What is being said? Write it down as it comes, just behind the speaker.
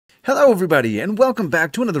Hello everybody and welcome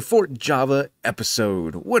back to another Fort Java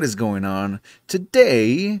episode. What is going on?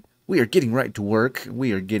 Today we are getting right to work.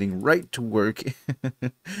 We have a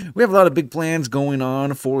lot of big plans going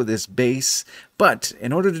on for this base, but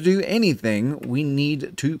in order to do anything we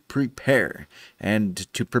need to prepare. And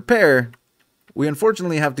to prepare, we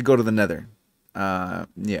unfortunately have to go to the Nether.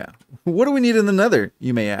 What do we need in the Nether,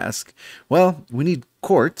 you may ask? Well, we need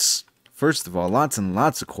quartz. First of all, lots and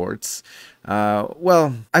lots of quartz.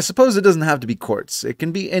 Well, I suppose it doesn't have to be quartz. It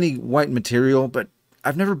can be any white material, but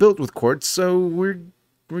I've never built with quartz, so we're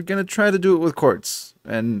gonna try to do it with quartz,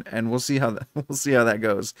 and we'll see how that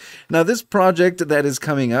goes. Now, this project that is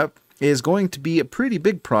coming up is going to be a pretty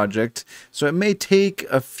big project, so it may take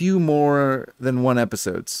a few more than one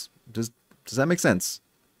episodes. Does that make sense?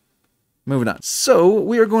 Moving on. So,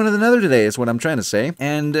 we are going to the Nether today, is what I'm trying to say.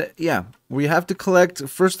 And, yeah, we have to collect,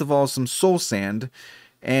 first of all, some soul sand.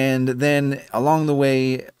 And then, along the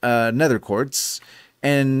way, nether quartz.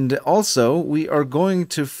 And also, we are going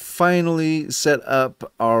to finally set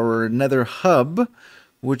up our nether hub,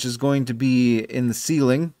 which is going to be in the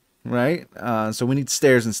ceiling, right? So, we need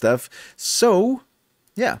stairs and stuff. So,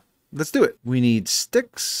 yeah, let's do it. We need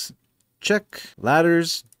sticks. Check.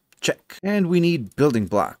 Ladders. Check. And we need building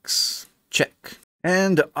blocks. Check.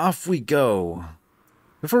 And off we go.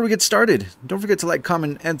 Before we get started, don't forget to like,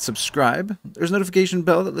 comment, and subscribe. There's a notification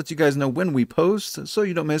bell that lets you guys know when we post, so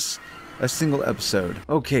you don't miss a single episode.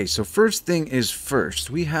 Okay, so first thing is first.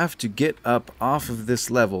 We have to get up off of this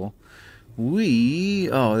level.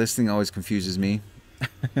 Oh, this thing always confuses me.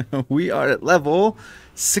 We are at level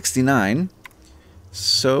 69.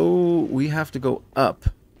 So we have to go up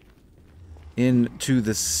into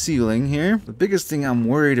the ceiling here. The biggest thing I'm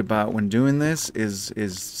worried about when doing this is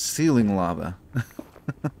ceiling lava.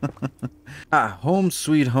 Home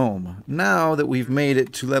sweet home. Now that we've made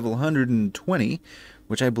it to level 120,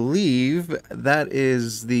 which I believe that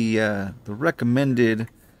is the recommended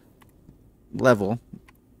level.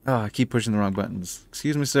 Oh, I keep pushing the wrong buttons.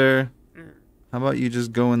 Excuse me, sir. How about you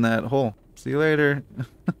just go in that hole? See you later.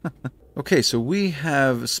 Okay, so we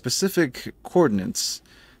have specific coordinates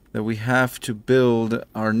that we have to build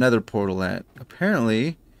our nether portal at.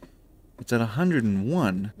 Apparently, it's at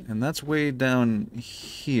 101, and that's way down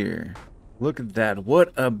here. Look at that,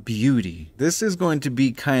 what a beauty. This is going to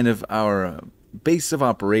be kind of our base of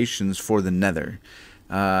operations for the nether.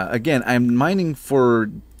 Again, I'm mining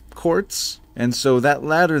for quartz, and so that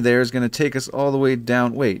ladder there is going to take us all the way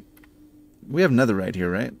down. Wait, we have netherite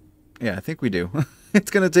here, right? Yeah, I think we do.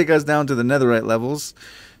 It's going to take us down to the netherite levels,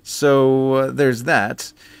 so there's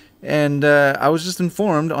that. And I was just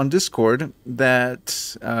informed on Discord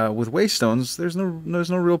that with waystones, there's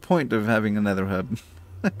no real point of having a nether hub,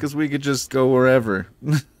 because we could just go wherever.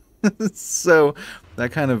 So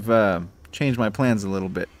that kind of changed my plans a little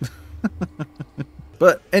bit.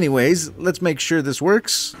 But anyways, let's make sure this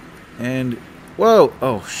works. And whoa,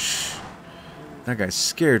 oh that guy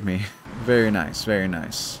scared me. Very nice, very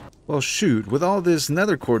nice. Well, shoot, with all this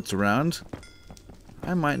nether quartz around,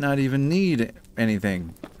 I might not even need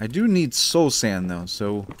anything. I do need soul sand though,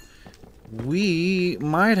 so we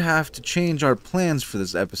might have to change our plans for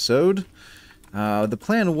this episode. The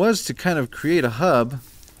plan was to kind of create a hub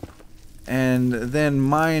and then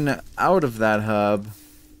mine out of that hub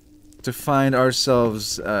to find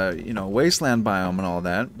ourselves, wasteland biome and all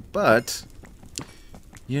that. But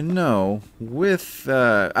you know, with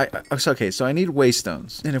okay, so I need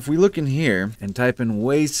waystones. And if we look in here and type in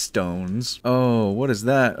waystones, oh, what is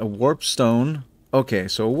that? A warp stone. Okay,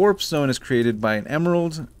 so a warp stone is created by an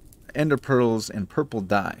emerald, ender pearls, and purple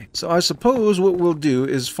dye. So I suppose what we'll do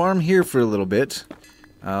is farm here for a little bit.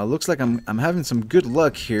 Looks like I'm having some good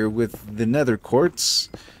luck here with the nether quartz.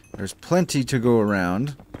 There's plenty to go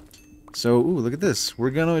around. So, ooh, look at this. We're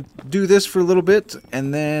gonna do this for a little bit,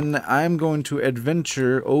 and then I'm going to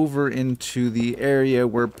adventure over into the area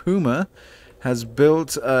where Puma has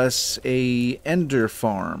built us a ender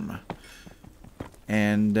farm.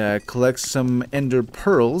 And collect some ender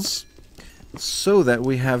pearls so that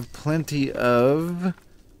we have plenty of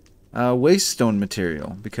waystone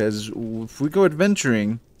material. Because if we go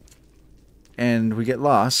adventuring and we get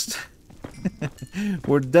lost,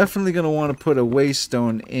 we're definitely going to want to put a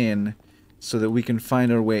waystone in so that we can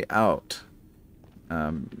find our way out.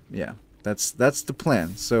 Yeah, that's the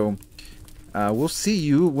plan. So we'll see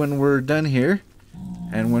you when we're done here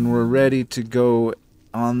and when we're ready to go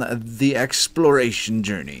on the exploration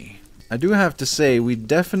journey. I do have to say, we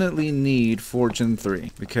definitely need Fortune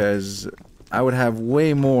 3, because I would have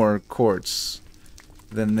way more quartz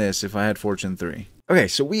than this if I had Fortune 3. Okay,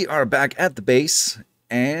 so we are back at the base,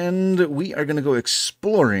 And we are going to go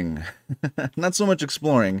exploring. Not so much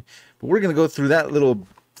exploring, but we're going to go through that little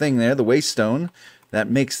thing there, the waste stone, that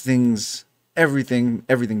makes things, everything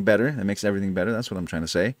better. That makes everything better. That's what I'm trying to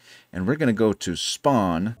say. And we're going to go to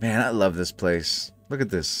spawn. Man, I love this place. Look at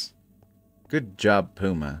this. Good job,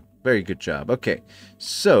 Puma. Very good job. Okay,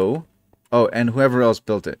 so, oh, and whoever else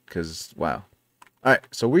built it, because, wow. All right,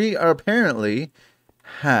 so we are apparently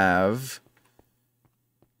have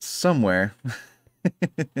somewhere...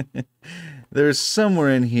 There's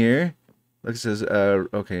somewhere in here. Look, it says,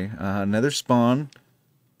 okay, another spawn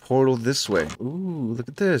portal this way. Ooh, look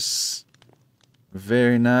at this.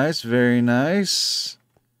 Very nice, very nice.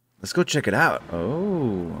 Let's go check it out.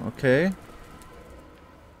 Oh, okay.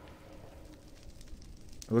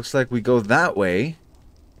 It looks like we go that way.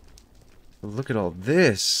 But look at all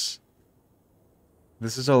this.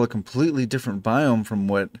 This is all a completely different biome from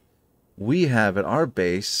what we have at our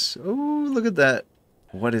base. Oh, look at that.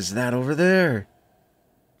 What is that over there?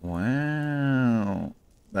 Wow.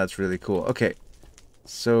 That's really cool. Okay.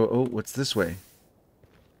 So, oh, what's this way?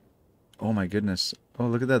 Oh my goodness. Oh,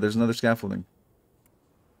 look at that. There's another scaffolding.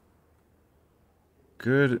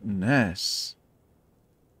 Goodness.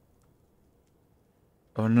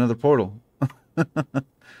 Oh, another portal.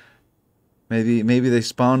 Maybe they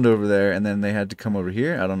spawned over there and then they had to come over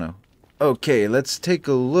here. I don't know. Okay, let's take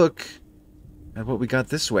a look at what we got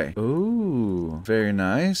this way. Ooh, very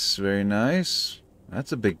nice, very nice.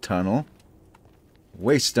 That's a big tunnel.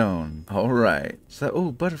 Waystone. All right. So,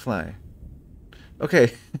 oh, butterfly.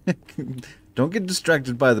 Okay. Don't get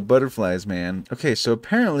distracted by the butterflies, man. Okay, so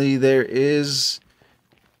apparently there is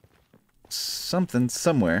something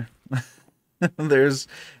somewhere. There's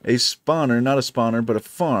a spawner, not a spawner, but a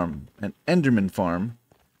farm. An Enderman farm.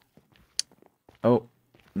 Oh,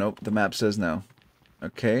 nope, the map says no.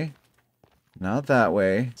 Okay. Not that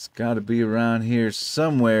way. It's got to be around here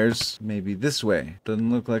somewheres. Maybe this way.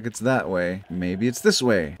 Doesn't look like it's that way. Maybe it's this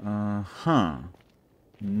way. Uh-huh.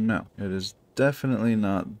 No, it is definitely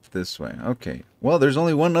not this way. Okay. Well, there's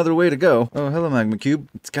only one other way to go. Oh, hello, Magma Cube.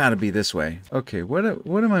 It's got to be this way. Okay, what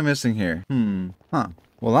am I missing here? Huh.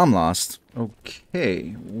 Well, I'm lost.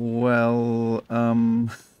 Okay. Well,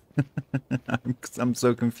 I'm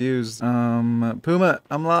so confused. Puma,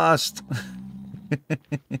 I'm lost.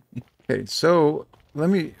 Okay, so let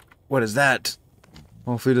me... What is that?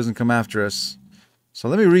 Hopefully it doesn't come after us. So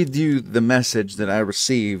let me read you the message that I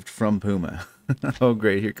received from Puma. Oh,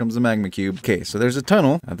 great. Here comes the Magma Cube. Okay, so there's a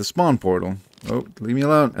tunnel at the spawn portal. Oh, leave me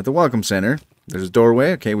alone. At the Welcome Center. There's a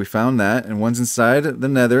doorway. Okay, we found that. And once inside the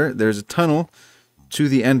nether, there's a tunnel to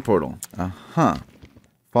the end portal. Uh-huh.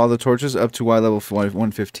 Follow the torches up to Y level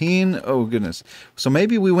 115. Oh, goodness. So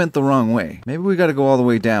maybe we went the wrong way. Maybe we got to go all the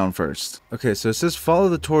way down first. Okay, so it says follow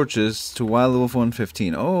the torches to Y level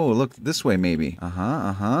 115. Oh, look this way maybe.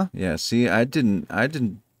 Uh-huh. Yeah, see, I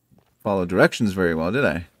didn't follow directions very well, did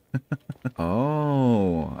I?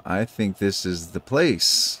 Oh, I think this is the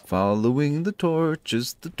place. Following the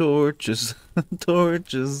torches, the torches.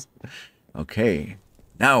 Okay.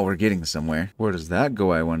 Now we're getting somewhere. Where does that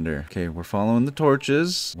go, I wonder? Okay, we're following the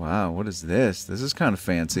torches. Wow, what is this? This is kind of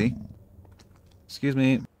fancy. Excuse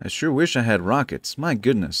me. I sure wish I had rockets. My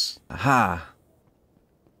goodness. Aha.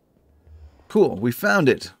 Cool, we found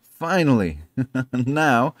it. Finally.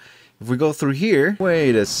 Now, if we go through here...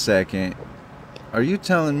 Wait a second. Are you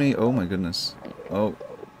telling me... Oh my goodness. Oh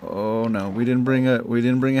no, we didn't bring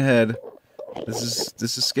a head. This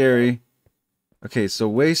is scary. Okay, so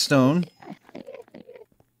waystone.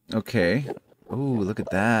 Okay. Oh, look at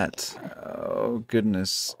that. Oh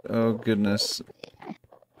goodness. Oh goodness.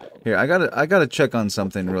 Here, I gotta check on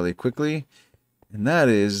something really quickly. And that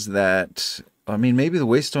is that, I mean, maybe the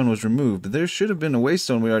waystone was removed, but there should have been a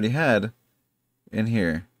waystone we already had in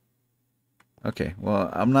here. Okay, well,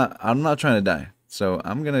 I'm not trying to die. So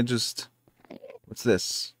I'm gonna just, what's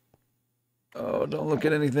this? Oh, don't look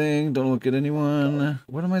at anything. Don't look at anyone.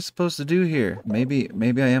 What am I supposed to do here? Maybe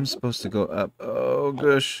I am supposed to go up. Oh,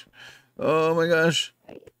 gosh. Oh, my gosh.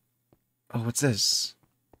 Oh, what's this?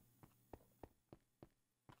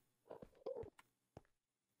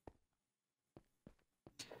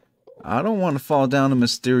 I don't want to fall down a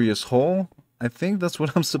mysterious hole. I think that's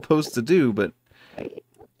what I'm supposed to do, but...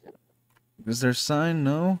 Is there a sign?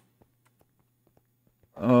 No?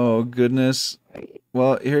 Oh, goodness.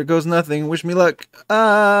 Well, here goes nothing. Wish me luck.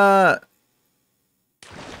 Ah!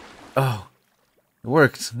 Oh, it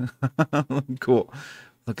worked. Cool.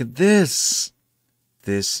 Look at this.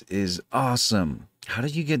 This is awesome. How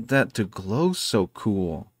did you get that to glow so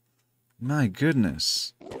cool? My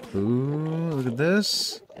goodness. Ooh, look at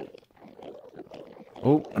this.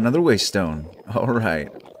 Oh, another waystone. All right.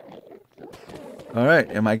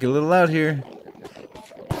 Alright, it might get a little loud here.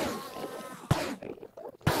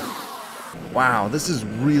 Wow, this is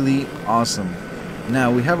really awesome.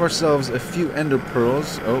 Now, we have ourselves a few ender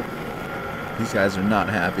pearls. Oh, these guys are not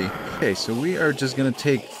happy. Okay, so we are just going to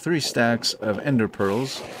take 3 stacks of ender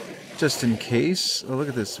pearls, just in case. Oh, look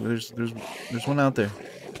at this. There's one out there.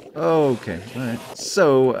 Okay, alright.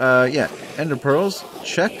 So, yeah, ender pearls,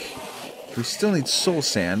 check. We still need soul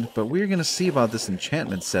sand, but we're going to see about this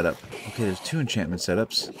enchantment setup. Okay, there's 2 enchantment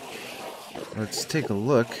setups. Let's take a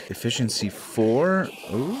look. Efficiency 4.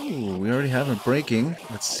 Ooh, we already have it breaking.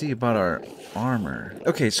 Let's see about our armor.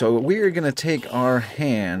 Okay, so we're going to take our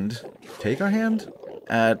hand... Take our hand?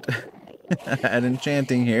 At, at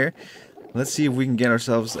enchanting here. Let's see if we can get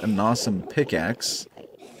ourselves an awesome pickaxe.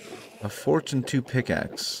 A Fortune 2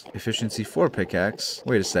 pickaxe. Efficiency 4 pickaxe.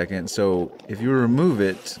 Wait a second. So, if you remove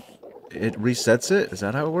it, it resets it? Is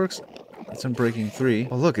that how it works? It's Unbreaking 3.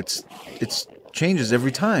 Oh, look, it's changes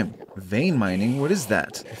every time. Vein mining, what is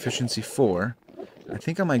that? Efficiency 4. I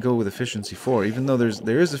think I might go with efficiency 4, even though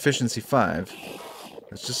there is efficiency 5.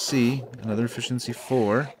 Let's just see. Another efficiency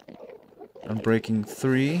 4. Unbreaking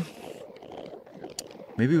 3.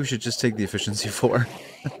 Maybe we should just take the efficiency 4.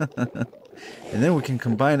 And then we can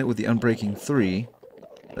combine it with the Unbreaking 3.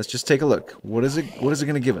 Let's just take a look. What is it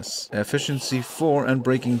going to give us? Efficiency 4,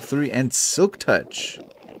 Unbreaking 3, and Silk Touch.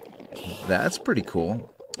 That's pretty cool.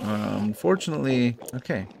 Unfortunately,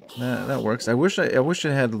 okay, that works. I wish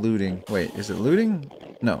it had looting. Wait, is it looting?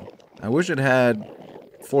 No. I wish it had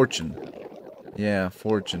fortune. Yeah,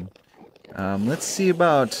 fortune. Let's see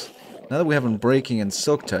about, now that we have Unbreaking and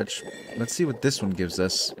Silk Touch, let's see what this one gives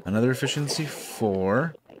us. Another efficiency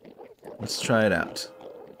 4. Let's try it out.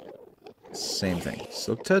 Same thing.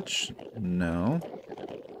 Silk Touch? No.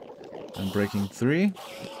 Unbreaking 3?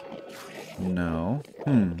 No.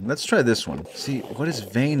 Let's try this one. See, what is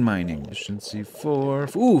vein mining? Efficiency 4.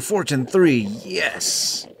 Ooh, Fortune 3.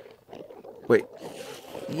 Yes! Wait.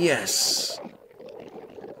 Yes!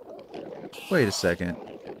 Wait a second.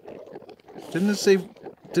 Didn't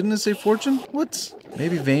it say Fortune? What?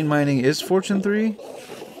 Maybe vein mining is Fortune 3?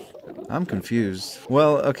 I'm confused.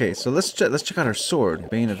 Well, okay, so let's check out our sword.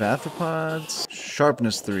 Bane of Arthropods.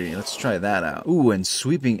 Sharpness 3. Let's try that out. Ooh, and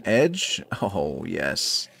Sweeping Edge. Oh,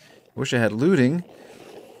 yes. Wish I had looting,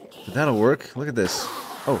 but that'll work. Look at this.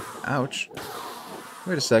 Oh, ouch.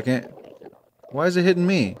 Wait a second. Why is it hitting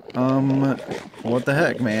me? What the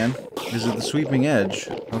heck, man? Is it the Sweeping Edge?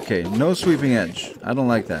 Okay, no Sweeping Edge. I don't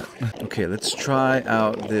like that. Okay, let's try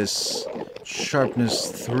out this Sharpness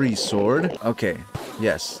 3 sword. Okay,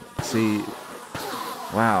 yes. See,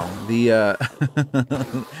 wow, the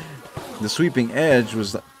the Sweeping Edge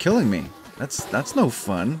was killing me. That's no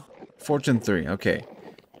fun. Fortune 3. Okay.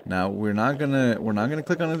 Now we're not gonna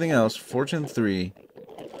click on anything else. Fortune 3.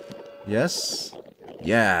 Yes.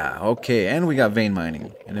 Yeah. Okay. And we got vein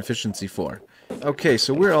mining and efficiency 4. Okay.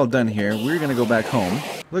 So we're all done here. We're gonna go back home.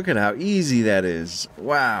 Look at how easy that is.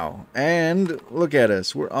 Wow. And look at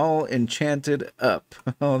us. We're all enchanted up.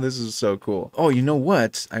 Oh, this is so cool. Oh, you know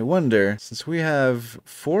what? I wonder, since we have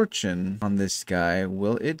fortune on this guy,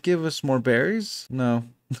 will it give us more berries? No.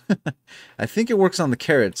 I think it works on the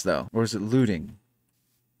carrots though. Or is it looting?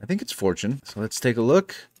 I think it's fortune. So let's take a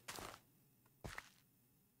look.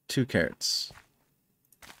 2 carrots.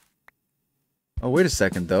 Oh, wait a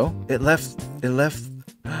second though. It left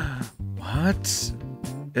what?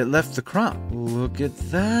 It left the crop. Look at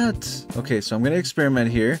that. Okay, so I'm gonna experiment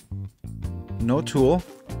here. No tool.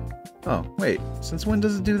 Oh, wait. Since when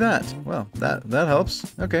does it do that? Well, that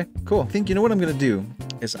helps. Okay, cool. I think you know what I'm gonna do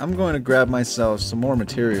is I'm going to grab myself some more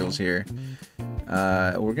materials here.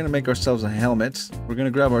 We're gonna make ourselves a helmet. We're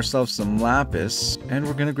gonna grab ourselves some lapis, and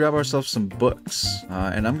we're gonna grab ourselves some books.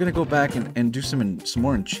 And I'm gonna go back and do some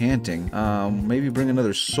more enchanting. Maybe bring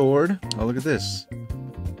another sword. Oh, look at this.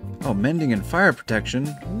 Oh, mending and fire protection.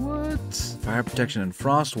 What? Fire protection and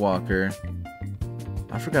frostwalker.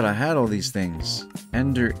 I forgot I had all these things.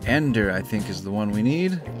 Ender, I think, is the one we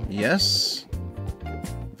need. Yes.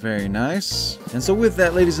 Very nice. And so with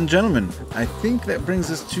that, ladies and gentlemen, I think that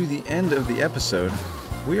brings us to the end of the episode.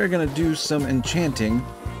 We are going to do some enchanting.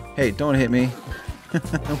 Hey, don't hit me.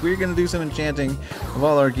 We're going to do some enchanting of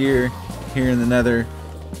all our gear here in the nether.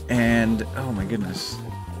 And, oh my goodness.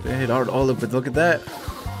 They hit hard all up, but look at that.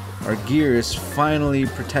 Our gear is finally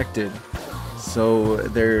protected. So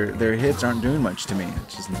their hits aren't doing much to me,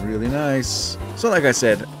 which is really nice. So like I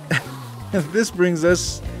said, this brings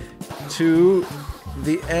us to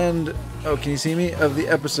the end, oh, can you see me, of the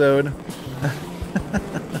episode.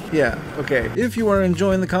 Yeah, okay. If you are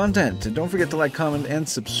enjoying the content, don't forget to like, comment, and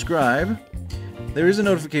subscribe. There is a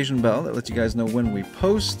notification bell that lets you guys know when we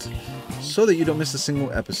post. so that you don't miss a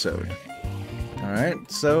single episode.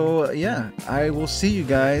 Alright, so yeah, I will see you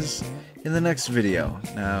guys in the next video.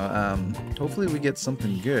 Now, hopefully we get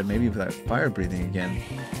something good. Maybe that fire breathing again.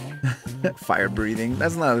 Fire breathing,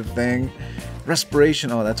 that's not a thing.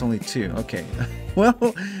 Respiration, oh, that's only 2. Okay. Well,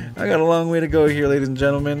 I got a long way to go here, ladies and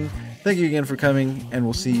gentlemen. Thank you again for coming, and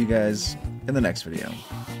we'll see you guys in the next video.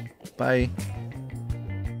 Bye.